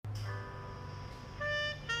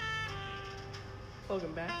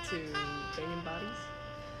Welcome back to Banging Bodies.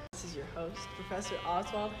 This is your host, Professor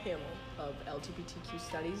Oswald Hamill of LGBTQ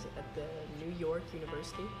Studies at the New York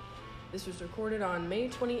University. This was recorded on May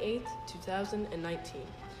 28th, 2019.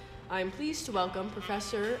 I am pleased to welcome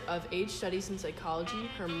Professor of Age Studies and Psychology,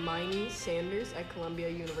 Hermione Sanders at Columbia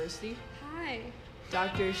University. Hi.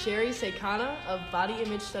 Dr. Sherry Sekana of Body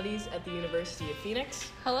Image Studies at the University of Phoenix.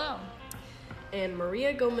 Hello. And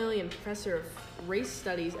Maria Gomillion, Professor of Race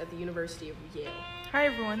Studies at the University of Yale. Hi,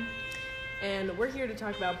 everyone. And we're here to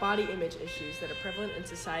talk about body image issues that are prevalent in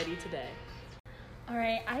society today. All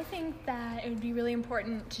right, I think that it would be really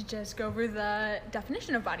important to just go over the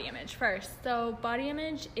definition of body image first. So body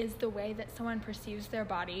image is the way that someone perceives their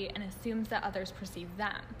body and assumes that others perceive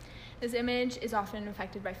them. This image is often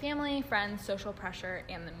affected by family, friends, social pressure,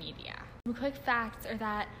 and the media. Some quick facts are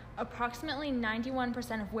that approximately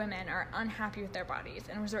 91% of women are unhappy with their bodies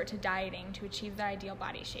and resort to dieting to achieve their ideal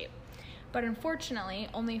body shape. But unfortunately,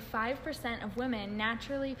 only 5% of women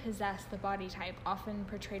naturally possess the body type often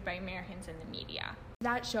portrayed by Americans in the media.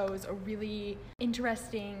 That shows a really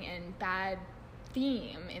interesting and bad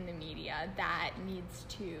theme in the media that needs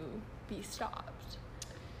to be stopped.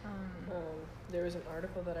 There was an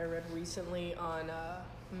article that I read recently on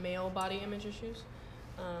male body image issues,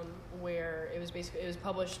 where it was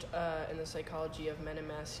published in the Psychology of Men and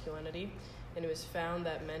Masculinity, and it was found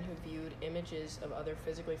that men who viewed images of other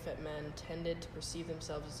physically fit men tended to perceive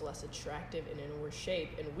themselves as less attractive and in worse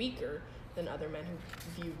shape and weaker than other men who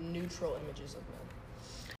viewed neutral images of men.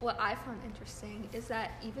 What I found interesting is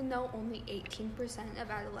that even though only 18% of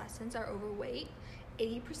adolescents are overweight,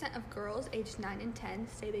 80% of girls aged 9 and 10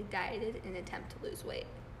 say they dieted in an attempt to lose weight,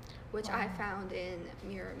 which I found in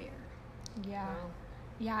Mirror. Yeah.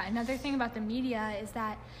 Yeah, another thing about the media is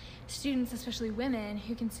that students, especially women,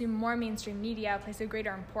 who consume more mainstream media place a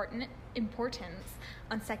greater importance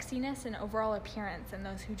on sexiness and overall appearance than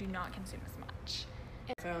those who do not consume as much.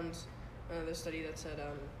 I found another study that said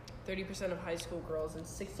 30% of high school girls and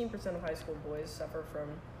 16% of high school boys suffer from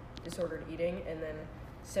disordered eating, and then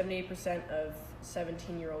 78% of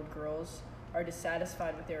 17-year-old girls are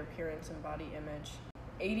dissatisfied with their appearance and body image.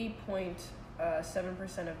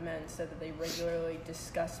 80.7% of men said that they regularly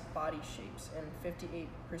discuss body shapes, and 58%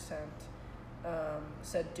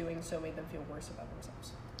 said doing so made them feel worse about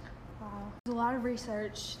themselves. Wow. There's a lot of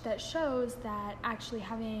research that shows that actually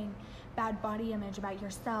having bad body image about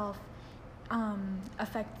yourself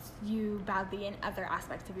affects you badly in other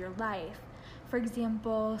aspects of your life. For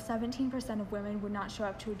example, 17% of women would not show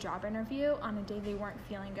up to a job interview on a day they weren't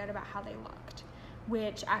feeling good about how they looked,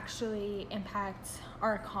 which actually impacts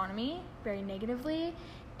our economy very negatively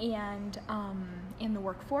and in the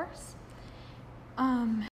workforce.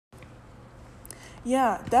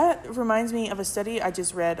 Yeah, that reminds me of a study I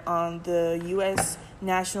just read on the U.S.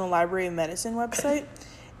 National Library of Medicine website,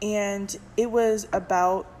 and it was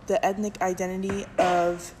about the ethnic identity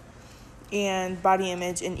of and body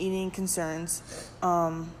image and eating concerns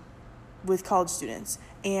with college students.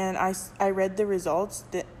 And I read the results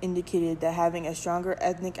that indicated that having a stronger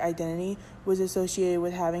ethnic identity was associated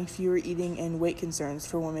with having fewer eating and weight concerns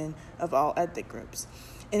for women of all ethnic groups.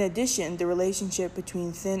 In addition, the relationship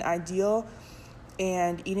between thin ideal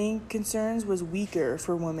and eating concerns was weaker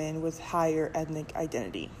for women with higher ethnic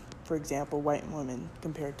identity. For example, white women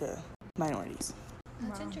compared to minorities.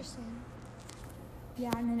 That's interesting.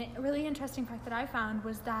 Yeah, and then a really interesting fact that I found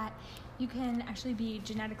was that you can actually be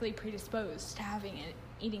genetically predisposed to having an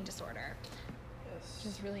eating disorder, which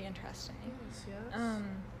is really interesting. Yes.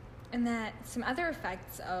 And that some other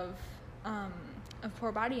effects of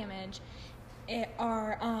poor body image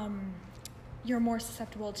are you're more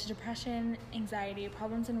susceptible to depression, anxiety,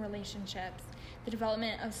 problems in relationships, the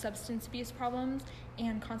development of substance abuse problems,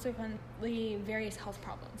 and consequently various health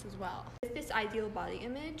problems as well. With this ideal body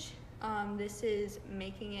image, this is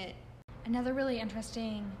making it. Another really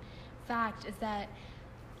interesting fact is that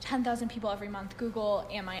 10,000 people every month Google,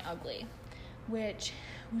 "Am I ugly?" which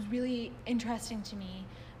was really interesting to me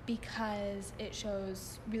because it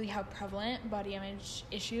shows really how prevalent body image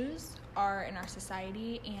issues are in our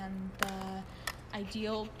society and the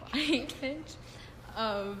ideal body image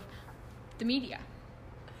of the media.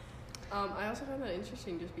 I also found that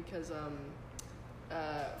interesting just because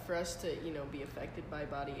for us to, be affected by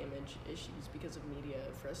body image issues because of media,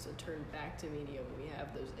 for us to turn back to media when we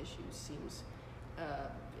have those issues seems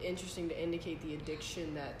interesting to indicate the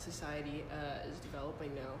addiction that society is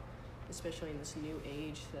developing now, especially in this new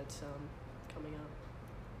age that's coming up.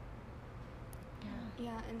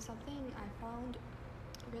 Yeah, and something I found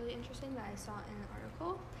really interesting that I saw in an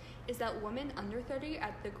article is that women under 30 are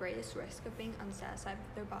at the greatest risk of being unsatisfied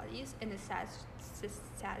with their bodies, and the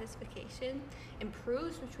satisfaction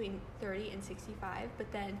improves between 30 and 65,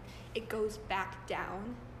 but then it goes back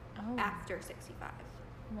down after 65.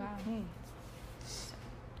 Wow.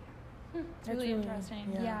 That's Really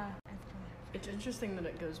interesting. Yeah. It's interesting that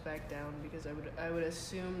it goes back down, because I would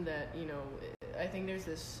assume that, you know, I think there's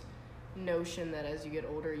this notion that as you get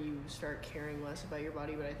older you start caring less about your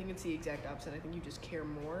body, but I think it's the exact opposite. I think you just care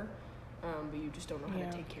more, but you just don't know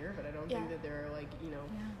how to take care of it. I don't think that there are, like, you know,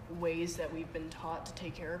 ways that we've been taught to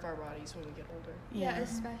take care of our bodies when we get older. Yeah,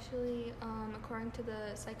 especially according to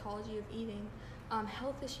the psychology of eating,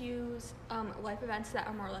 health issues, life events that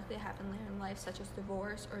are more likely to happen later in life, such as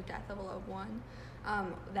divorce or death of a loved one,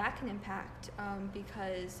 that can impact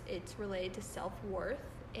because it's related to self-worth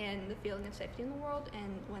and the feeling of safety in the world.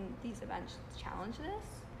 And when these events challenge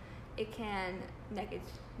this, it can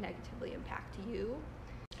negatively impact you.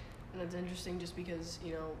 And it's interesting just because,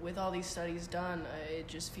 you know, with all these studies done, it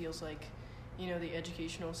just feels like, you know, the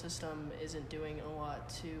educational system isn't doing a lot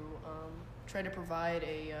to try to provide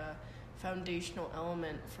a foundational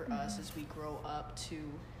element for us as we grow up to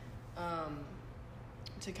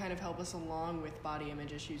kind of help us along with body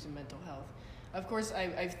image issues and mental health. Of course,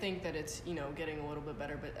 I think that it's, you know, getting a little bit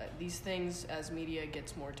better, but these things, as media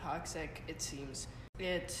gets more toxic, it seems,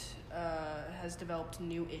 it has developed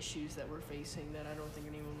new issues that we're facing that I don't think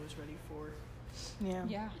anyone was ready for.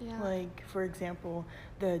 Yeah. Like, for example,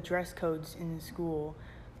 the dress codes in the school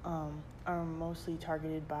are mostly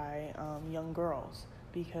targeted by young girls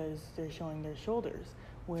because they're showing their shoulders,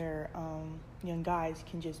 where young guys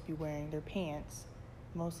can just be wearing their pants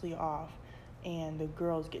mostly off, and the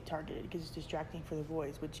girls get targeted because it's distracting for the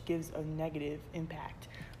boys, which gives a negative impact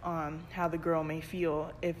on how the girl may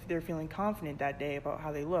feel if they're feeling confident that day about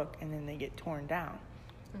how they look, and then they get torn down.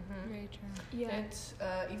 Very true. Yeah. It's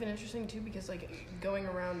even interesting too because, like, going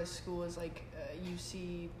around the school is like you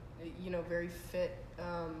see, you know, very fit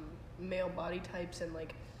male body types, and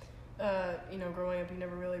like you know, growing up you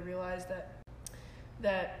never really realize that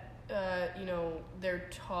you know, they're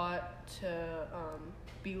taught to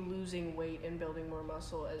be losing weight and building more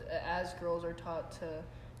muscle as girls are taught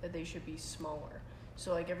that they should be smaller.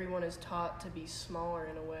 So, like, everyone is taught to be smaller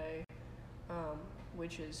in a way,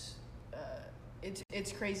 which is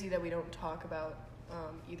it's crazy that we don't talk about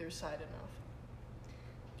either side enough.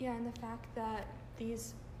 Yeah, and the fact that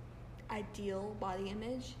these ideal body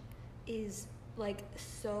image is, like,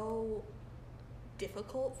 so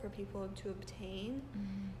difficult for people to obtain,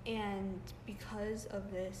 and because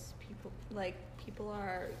of this, people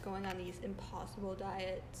are going on these impossible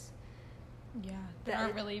diets that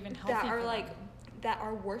aren't really even healthy, that are for like them. that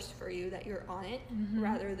are worse for you that you're on it,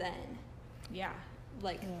 rather than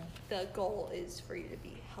the goal is for you to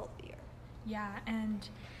be healthier. And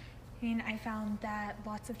I mean, I found that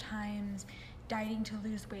lots of times dieting to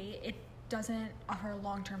lose weight, it doesn't offer a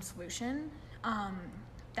long-term solution,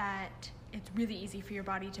 that it's really easy for your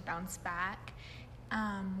body to bounce back,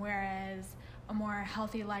 whereas a more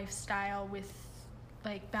healthy lifestyle with,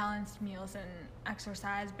 like, balanced meals and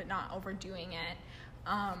exercise but not overdoing it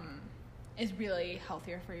is really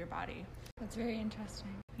healthier for your body. That's very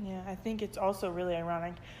interesting. Yeah, I think it's also really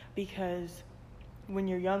ironic because when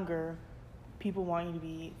you're younger, people want you to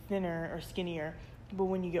be thinner or skinnier, but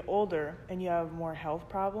when you get older and you have more health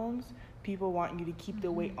problems, people want you to keep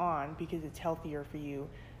the weight on because it's healthier for you,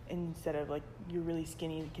 instead of, like, you're really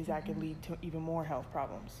skinny because that could lead to even more health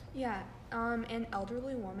problems. Yeah, and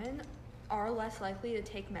elderly women are less likely to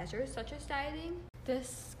take measures such as dieting.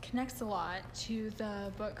 This connects a lot to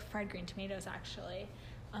the book Fried Green Tomatoes, actually.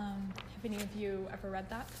 Have any of you ever read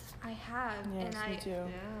that? I have. Yes, and me too.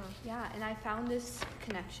 Yeah, and I found this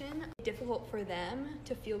connection difficult for them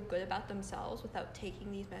to feel good about themselves without taking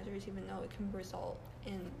these measures, even though it can result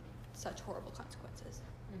in such horrible consequences.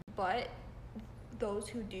 But those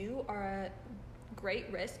who do are at great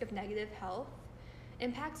risk of negative health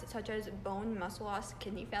impacts such as bone, muscle loss,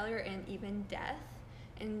 kidney failure, and even death.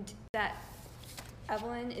 And that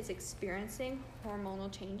Evelyn is experiencing hormonal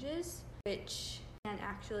changes, which can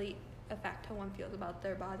actually affect how one feels about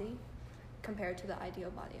their body compared to the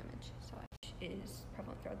ideal body image. So it is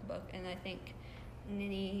prevalent throughout the book, and I think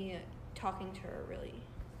Nini talking to her really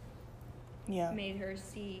made her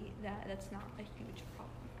see that that's not a huge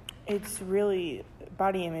problem. It's really,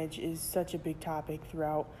 body image is such a big topic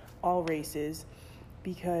throughout all races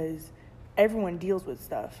because everyone deals with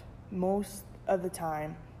stuff. Most of the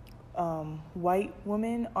time, white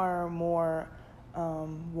women are more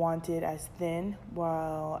wanted as thin,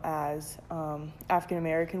 while as African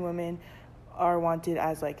American women are wanted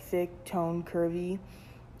as, like, thick, toned, curvy,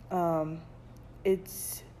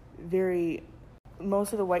 it's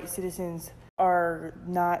most of the white citizens are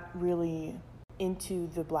not really into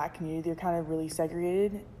the black community. They're kind of really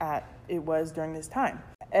segregated it was during this time.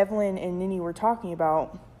 Evelyn and Nini were talking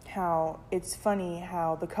about how it's funny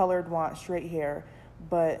how the colored want straight hair,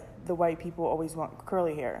 but the white people always want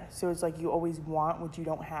curly hair. So it's like you always want what you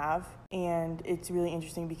don't have. And it's really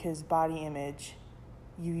interesting because body image,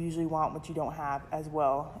 you usually want what you don't have, as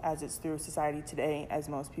well as it's through society today, as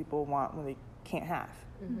most people want what they can't have.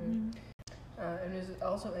 And it's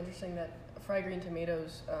also interesting that Fried Green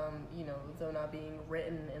Tomatoes, though not being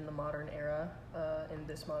written in the modern era, in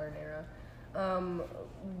this modern era,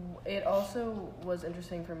 it also was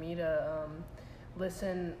interesting for me to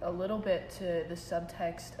listen a little bit to the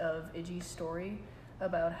subtext of Iggy's story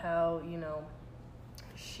about how,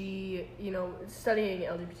 she, studying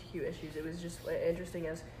LGBTQ issues, it was just interesting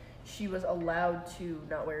as she was allowed to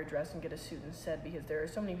not wear a dress and get a suit instead, because there are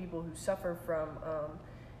so many people who suffer from,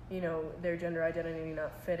 their gender identity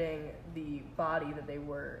not fitting the body that they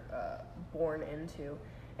were born into.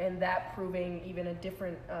 And that proving even a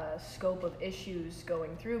different scope of issues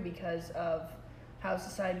going through because of how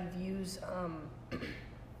society views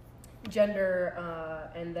gender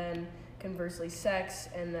and then conversely sex,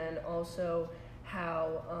 and then also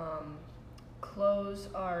how clothes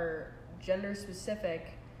are gender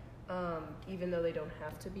specific even though they don't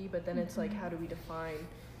have to be, but then it's like, how do we define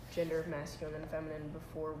gender of masculine and feminine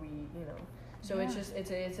before we, so it's just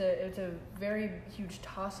it's a very huge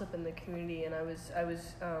toss-up in the community, and I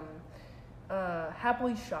was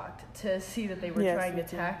happily shocked to see that they were trying to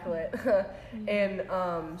tackle it in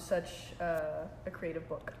such a creative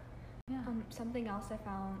book. Something else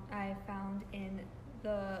I found in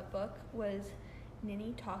the book was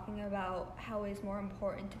Nini talking about how it's more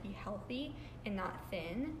important to be healthy and not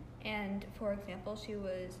thin. And for example, she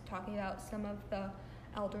was talking about some of the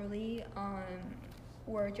elderly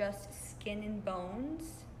were just skin and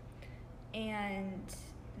bones, and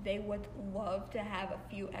they would love to have a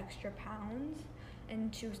few extra pounds.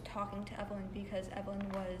 And she was talking to Evelyn because Evelyn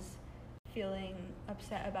was feeling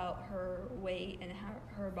upset about her weight and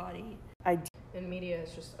her body. And media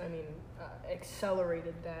has just,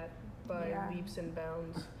 accelerated that by leaps and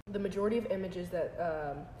bounds. The majority of images that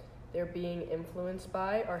they're being influenced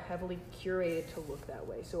by are heavily curated to look that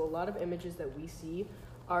way. So a lot of images that we see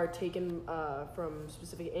are taken from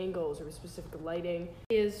specific angles or specific lighting.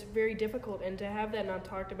 It is very difficult, and to have that not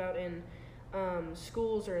talked about in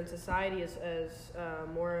schools or in society as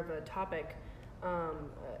more of a topic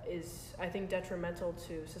is, I think, detrimental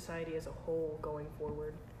to society as a whole going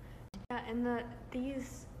forward. Yeah, and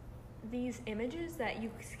these images that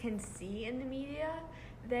you can see in the media,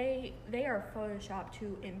 they are photoshopped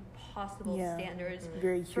to impossible standards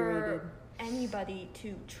very curated for anybody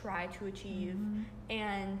to try to achieve.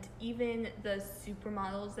 And even the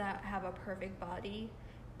supermodels that have a perfect body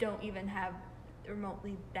don't even have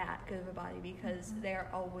remotely that good of a body because they're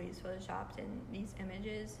always photoshopped in these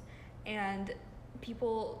images, and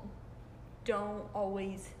people don't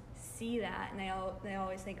always see that, and they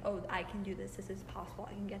always think, oh, I can do this is possible,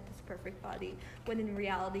 I can get this perfect body, when in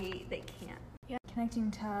reality they can't.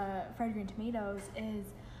 Connecting to Fried Green Tomatoes is,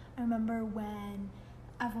 I remember when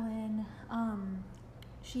Evelyn,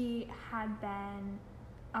 she had been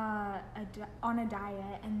on a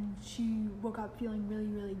diet, and she woke up feeling really,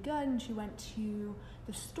 really good, and she went to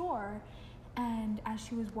the store, and as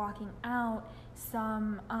she was walking out,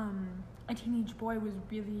 a teenage boy was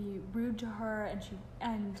really rude to her,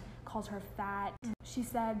 and called her fat. She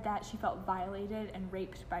said that she felt violated and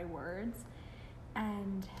raped by words,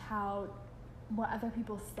 and how what other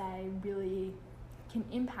people say really can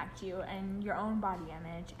impact you and your own body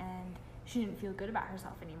image, and she didn't feel good about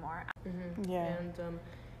herself anymore. And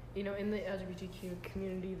in the LGBTQ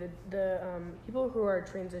community, the people who are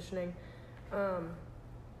transitioning,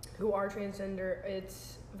 who are transgender,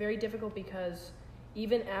 it's very difficult because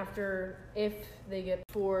even after, if they get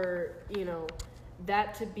for,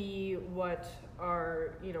 that to be what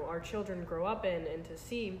our children grow up in, and to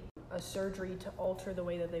see a surgery to alter the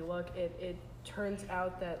way that they look, it turns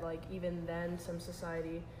out that, even then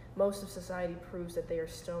most of society proves that they are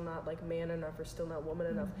still not, man enough or still not woman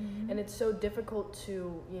enough. And it's so difficult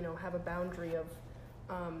to, have a boundary of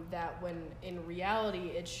that, when in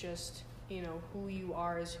reality it's just, who you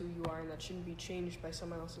are is who you are, and that shouldn't be changed by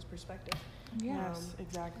someone else's perspective. Yes,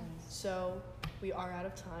 exactly. So we are out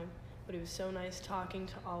of time, but it was so nice talking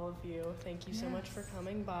to all of you. Thank you so much for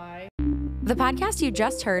coming by. The podcast you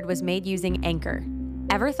just heard was made using Anchor.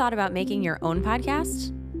 Ever thought about making your own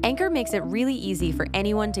podcast? Anchor makes it really easy for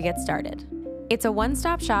anyone to get started. It's a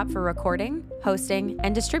one-stop shop for recording, hosting,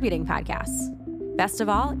 and distributing podcasts. Best of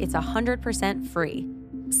all, it's 100% free.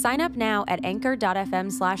 Sign up now at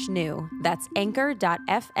anchor.fm/new. That's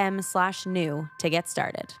anchor.fm/new to get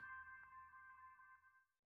started.